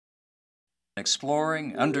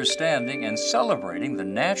exploring, understanding, and celebrating the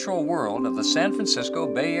natural world of the San Francisco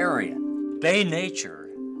Bay Area. Bay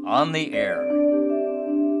Nature on the Air.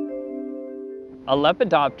 A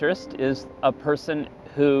lepidopterist is a person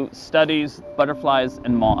who studies butterflies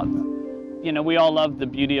and moths. You know, we all love the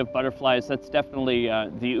beauty of butterflies. That's definitely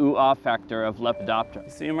the ooh-ah factor of Lepidoptera.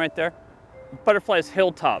 You see them right there? Butterflies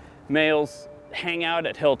hilltop. Males hang out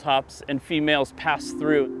at hilltops and females pass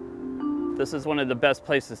through. This is one of the best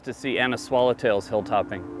places to see Anna swallowtails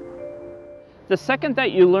hilltopping. The second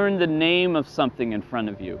that you learn the name of something in front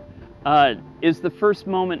of you is the first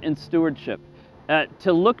moment in stewardship.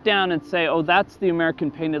 To look down and say, oh, that's the American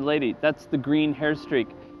painted lady. That's the green hair streak.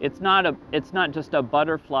 It's not just a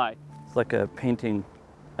butterfly. It's like a painting,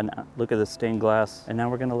 and look at the stained glass. And now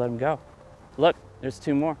we're gonna let them go. Look, there's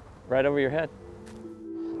two more right over your head.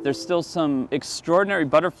 There's still some extraordinary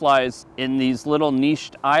butterflies in these little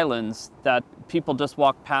niched islands that people just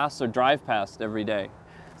walk past or drive past every day.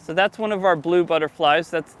 So that's one of our blue butterflies.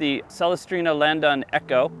 That's the Celestrina landon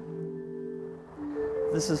echo.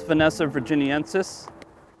 This is Vanessa virginiensis.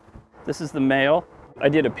 This is the male. I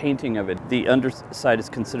did a painting of it. The underside is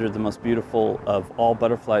considered the most beautiful of all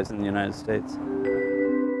butterflies in the United States.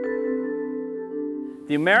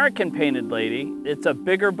 The American painted lady, it's a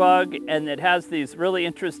bigger bug and it has these really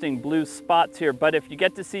interesting blue spots here, but if you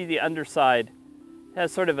get to see the underside, it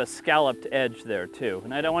has sort of a scalloped edge there too.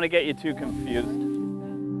 And I don't want to get you too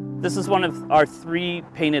confused. This is one of our 3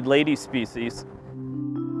 painted lady species.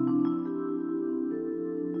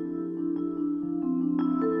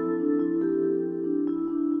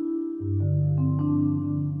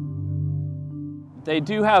 They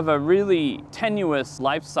do have a really tenuous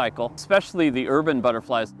life cycle, especially the urban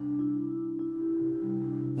butterflies.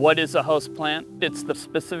 What is a host plant? It's the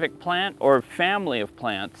specific plant or family of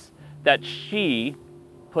plants that she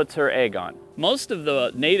puts her egg on. Most of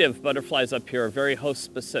the native butterflies up here are very host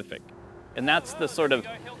specific, and that's the sort of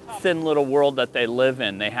thin little world that they live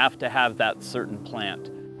in. They have to have that certain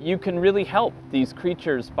plant. You can really help these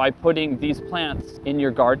creatures by putting these plants in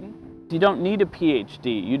your garden. You don't need a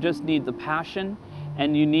PhD, you just need the passion,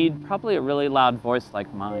 and you need probably a really loud voice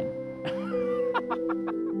like mine.